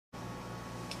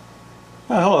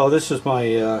Hello, this is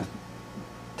my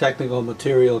technical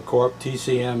Materiel Corp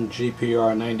TCM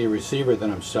GPR-90 receiver that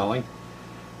I'm selling.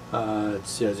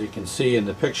 It's, as you can see in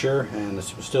the picture and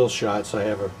some still shots I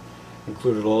have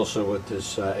included also with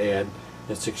this ad.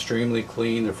 It's extremely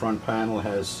clean. The front panel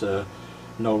has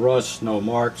no rust, no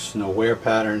marks, no wear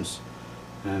patterns,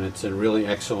 and it's in really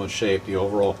excellent shape. The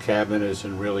overall cabinet is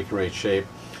in really great shape.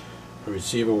 The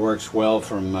receiver works well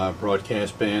from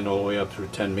broadcast band all the way up through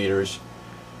 10 meters.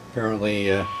 Currently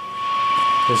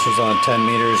this is on 10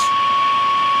 meters.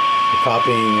 We're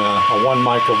copying a 1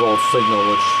 microvolt signal,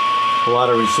 which a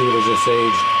lot of receivers this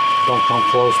age don't come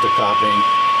close to copying.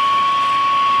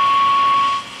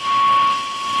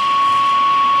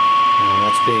 And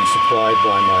that's being supplied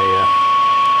by my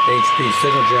HP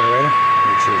signal generator,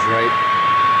 which is right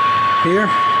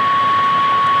here.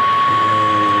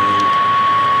 And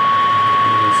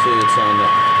you can see it's on the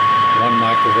 1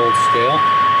 microvolt scale.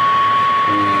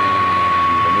 And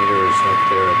the meter is up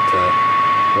there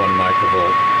at 1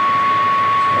 microvolt.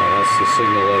 So that's the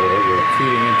signal level that we're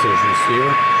feeding into this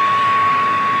receiver.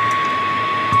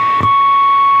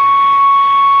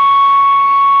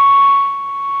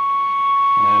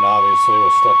 And obviously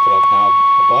we've stepped it up now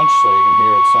a bunch so you can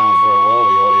hear it sounds very well.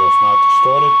 The audio is not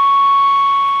distorted.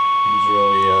 There's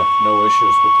really no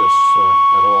issues with this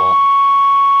at all.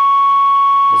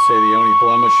 I'd say the only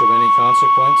blemish of any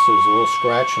consequence is a little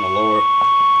scratch in the lower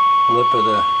lip of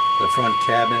the front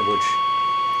cabinet, which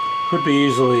could be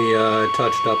easily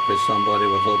touched up by somebody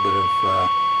with a little bit of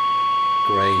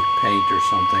gray paint or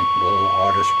something, with a little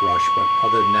artist brush. But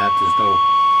other than that, there's no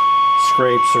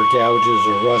scrapes or gouges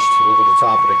or rust. Look at the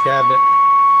top of the cabinet.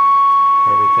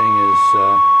 Everything is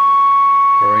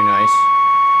very nice.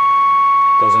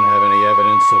 Doesn't have any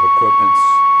evidence of equipment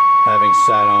having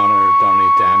sat on or done any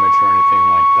damage or anything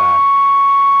like that.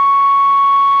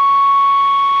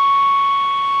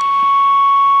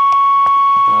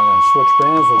 I'm going to switch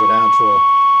bands. We'll go down to a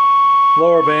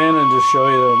lower band and just show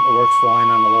you that it works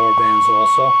fine on the lower bands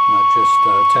also, not just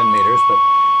 10 meters, but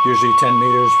usually 10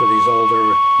 meters for these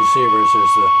older receivers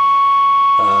is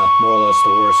more or less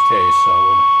the worst case. So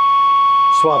we're going to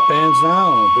swap bands now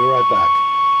and we'll be right back.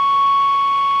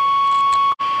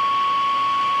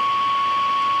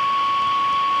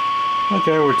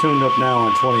 Okay, we're tuned up now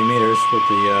on 20 meters with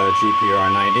the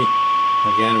GPR-90.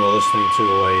 Again, we're listening to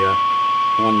a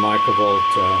 1 microvolt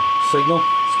signal.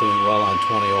 It's doing well on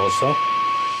 20 also.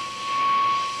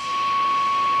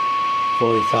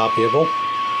 Fully copyable.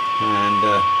 And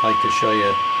I'd like to show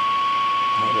you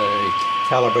the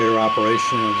calibrator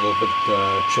operation and a little bit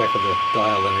check of the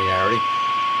dial linearity.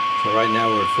 So right now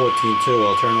we're at 14.2.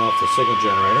 I'll turn off the signal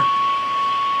generator.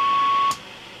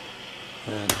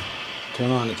 And turn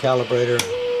on the calibrator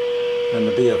and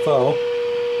the BFO.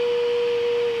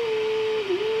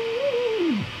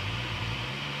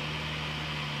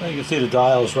 Well, you can see the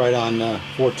dial's right on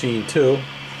 14.2.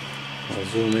 I'll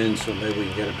zoom in so maybe we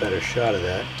can get a better shot of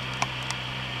that.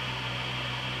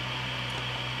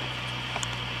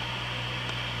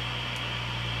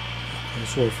 Okay,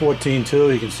 so we're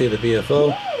 14.2. You can see the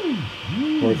BFO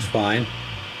works fine.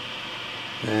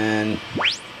 And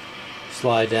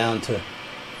slide down to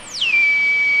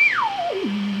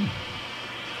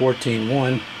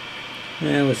 14.1,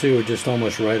 and we'll see we're just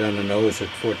almost right on the nose at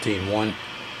 14.1.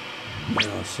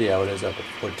 Let's see how it is up at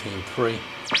 14.3.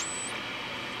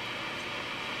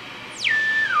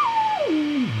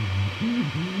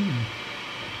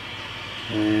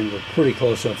 And we're pretty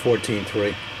close on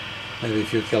 14.3, maybe a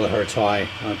few kilohertz high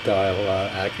on dial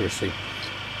accuracy,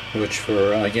 which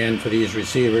for again for these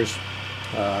receivers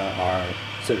are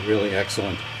really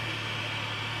excellent.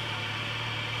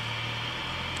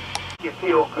 You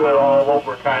feel good all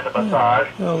over kind of massage.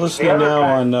 Well, listening now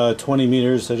on 20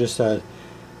 meters. I just had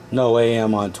no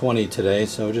AM on 20 today,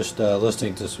 so just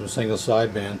listening to some single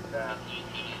sideband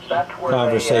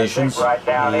conversations,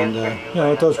 and you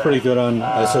know, it does pretty good on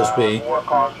SSB.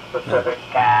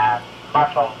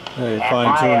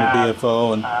 Fine-tune the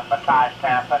BFO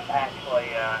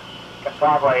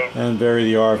and vary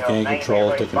the RF gain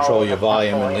control to control your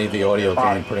volume and leave the audio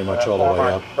gain pretty much all the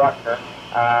way up.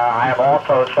 I have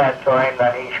also said to him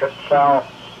that he should sell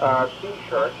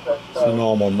t-shirts. It's a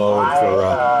normal mode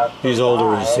for these older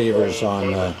receivers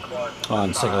on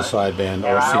single sideband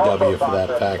or CW for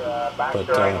that fact. But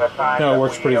you know, it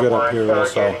works pretty good up here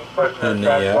also in the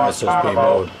SSB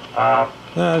mode. I'm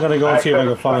going to go and see if I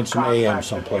can find some AM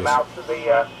someplace.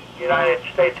 United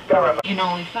States government. In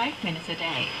only 5 minutes a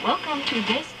day. Welcome to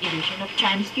this edition of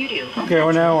Chime Studio. Okay,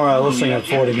 we're now listening at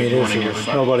 40 meters. There's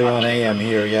nobody on AM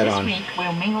here yet on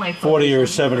 40 or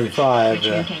 75.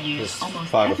 It's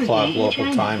 5 o'clock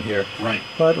local time here.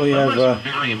 But we have the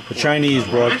Chinese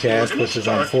broadcast, which is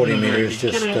on 40 meters,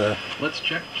 just about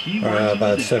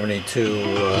 72,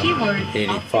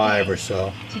 85 or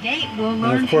so.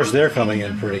 And of course, they're coming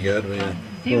in pretty good. We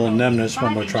a little numbness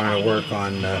when we're trying to work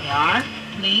on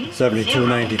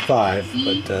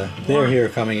 72.95, but they're here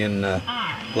coming in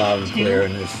loud and clear,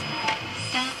 and there's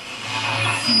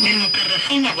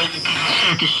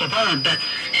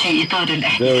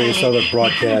various other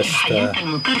broadcasts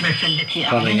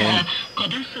coming in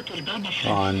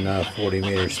on 40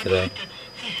 meters today.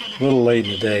 A little late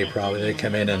in the day, probably. They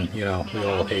come in and, you know, we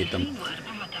all hate them.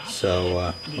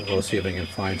 So we'll go see if we can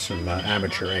find some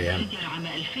amateur AM.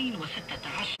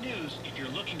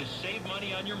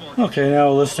 Okay, now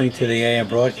we're listening to the AM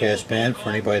broadcast band. For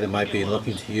anybody that might be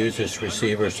looking to use this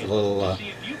receiver, it's a little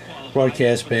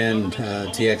broadcast band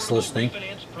DX listening.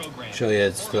 Show you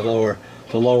it's the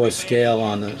lowest scale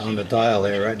on the dial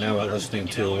there. Right now we're listening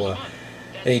to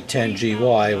 810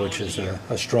 GY, which is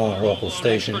a strong local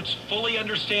station. Fully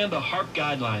understand the HARP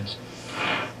guidelines.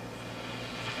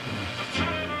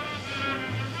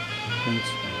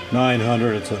 It's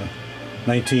 900. It's a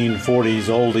 1940s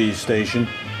oldies station.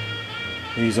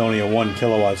 He's only a 1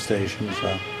 kilowatt station,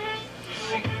 so.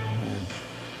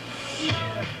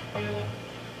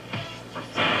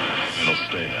 It'll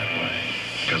stay that way.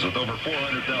 Because with over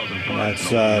 400,000.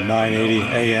 That's 980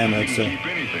 AM. It's a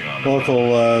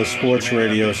local sports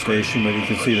radio station, but you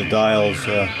can see the dial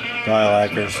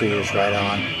accuracy is right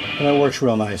on, and it works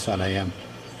real nice on AM.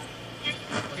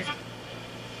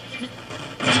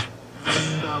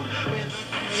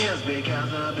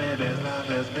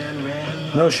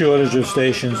 No shortage of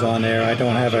stations on there. I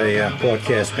don't have a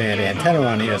broadcast band antenna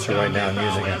on here, so right now I'm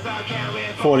using a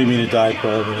 40-meter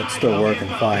dipole, but it's still working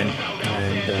fine,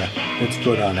 and it's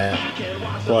good on that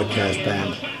broadcast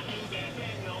band.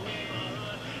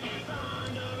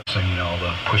 So you know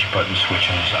the push-button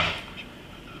switching and stuff.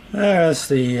 That's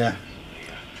the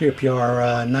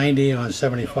GPR-90 on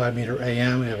 75-meter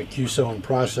AM. We have a QSO in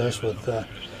process with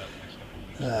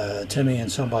Timmy and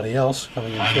somebody else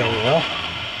coming in fairly well.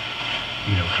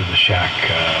 You know, for the shack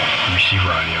receiver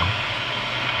audio.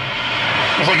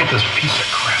 It's like this piece of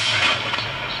crap.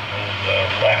 This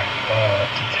old black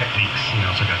Techniques, you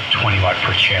know, it's like a 20 watt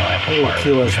per channel amplifier.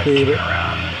 QSB, but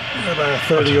about a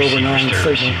 30 over 9 signal.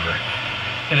 Receiver.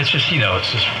 And it's just, you know, it's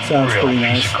just sounds real pretty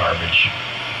piece nice. of garbage.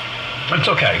 It's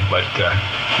okay, but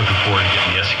looking forward to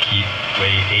getting the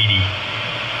SQ80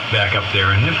 back up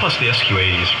there, and then plus the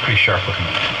SQ80 is a pretty sharp looking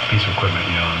piece of equipment.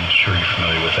 You know, I'm sure you're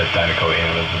familiar with that Dynaco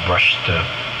with the brushed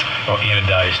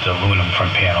anodized aluminum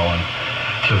front panel and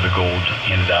to the gold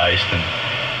anodized, and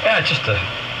yeah, it's just a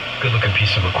good looking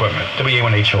piece of equipment.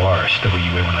 WA1HOR,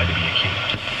 WA1IWQ.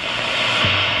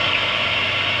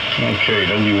 Okay,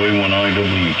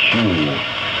 WA1IWQ.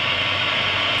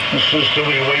 This is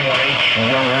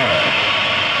WA1HOR.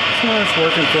 So it's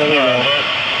working fairly well.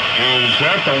 Is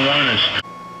that the one that's...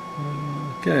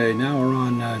 Okay, now we're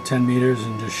on 10 meters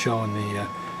and just showing the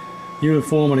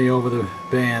uniformity over the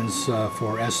bands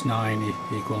for S9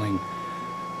 equaling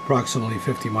approximately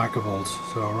 50 microvolts.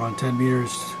 So we're on 10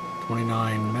 meters,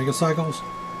 29 megacycles,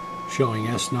 showing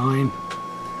S9.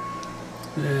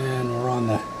 And we're on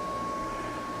the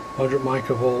 100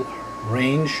 microvolt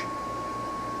range.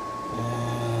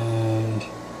 And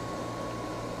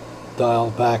dial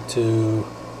back to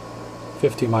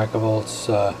 50 microvolts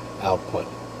output.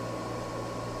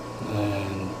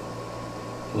 And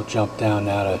we'll jump down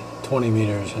now to 20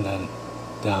 meters and then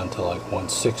down to like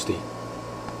 160.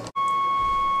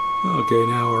 Okay,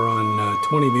 now we're on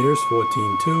 20 meters,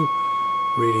 14.2,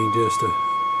 reading just a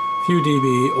few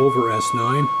dB over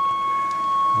S9.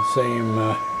 The same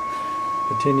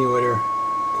attenuator,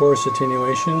 coarse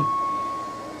attenuation,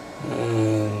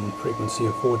 and frequency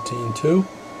of 14.2,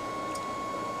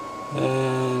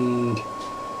 and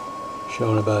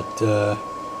showing about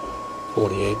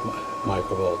 48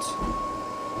 microvolts.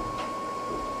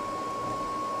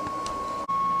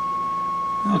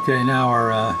 Okay, now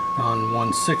we're on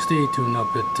 160, tuned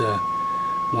up at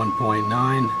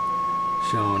 1.9,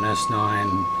 showing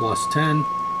S9 plus 10.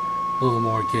 A little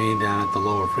more gain down at the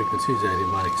lower frequencies as you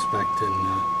might expect in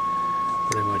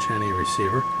pretty much any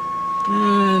receiver.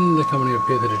 And coming up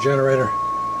here to the generator,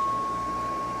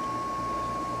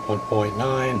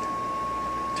 1.9.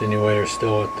 Attenuator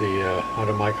still at the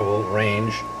 100 microvolt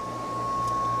range,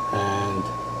 and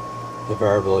the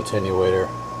variable attenuator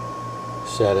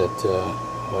set at,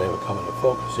 well, we have it coming to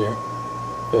focus here,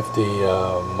 50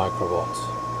 microvolts.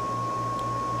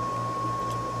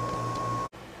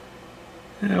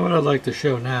 And what I'd like to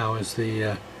show now is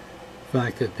the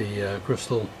fact that the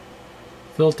crystal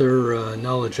filter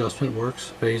null adjustment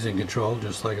works, phasing control,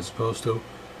 just like it's supposed to.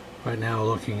 Right now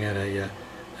looking at a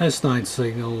S9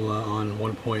 signal on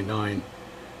 1.9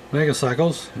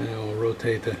 megacycles, and we'll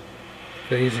rotate the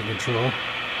phasing control.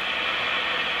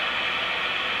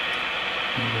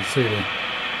 You can see the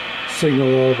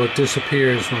signal all but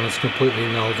disappears when it's completely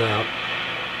nulled out,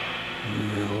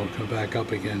 and then we'll come back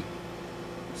up again.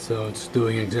 So it's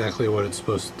doing exactly what it's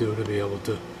supposed to do to be able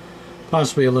to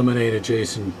possibly eliminate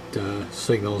adjacent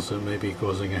signals that may be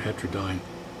causing a heterodyne.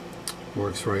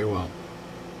 Works very well.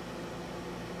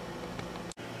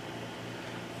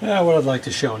 What I'd like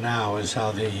to show now is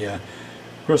how the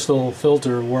crystal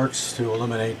filter works to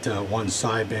eliminate one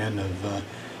sideband of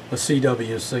a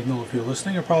CW signal if you're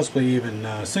listening, or possibly even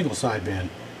a single sideband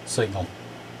signal.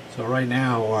 So right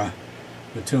now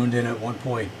we're tuned in at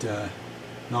 1.9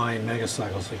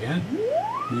 megacycles again.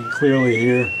 You can clearly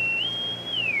hear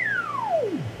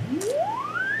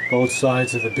both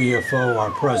sides of the BFO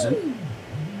are present.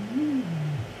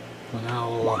 So now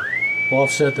we'll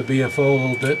offset the BFO a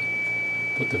little bit,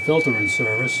 put the filter in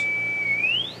service.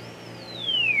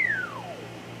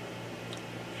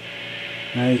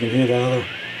 Now you can hear the other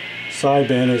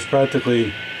sideband is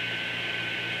practically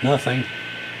nothing.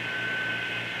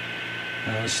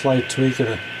 A slight tweak of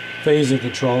the phasing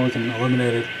control, we can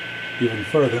eliminate it even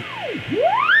further.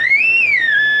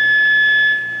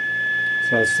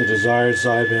 So that's the desired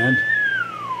sideband.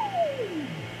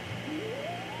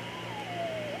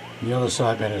 The other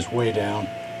sideband is way down.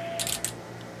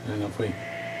 And if we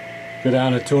go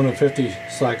down to 250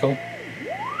 cycle,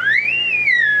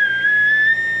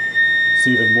 it's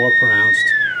even more pronounced.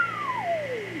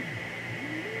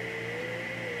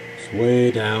 It's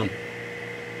way down.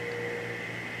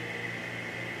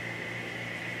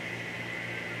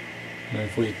 And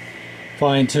if we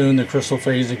fine-tune the crystal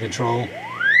phasing control,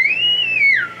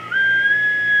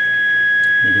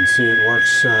 you can see it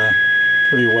works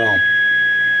pretty well.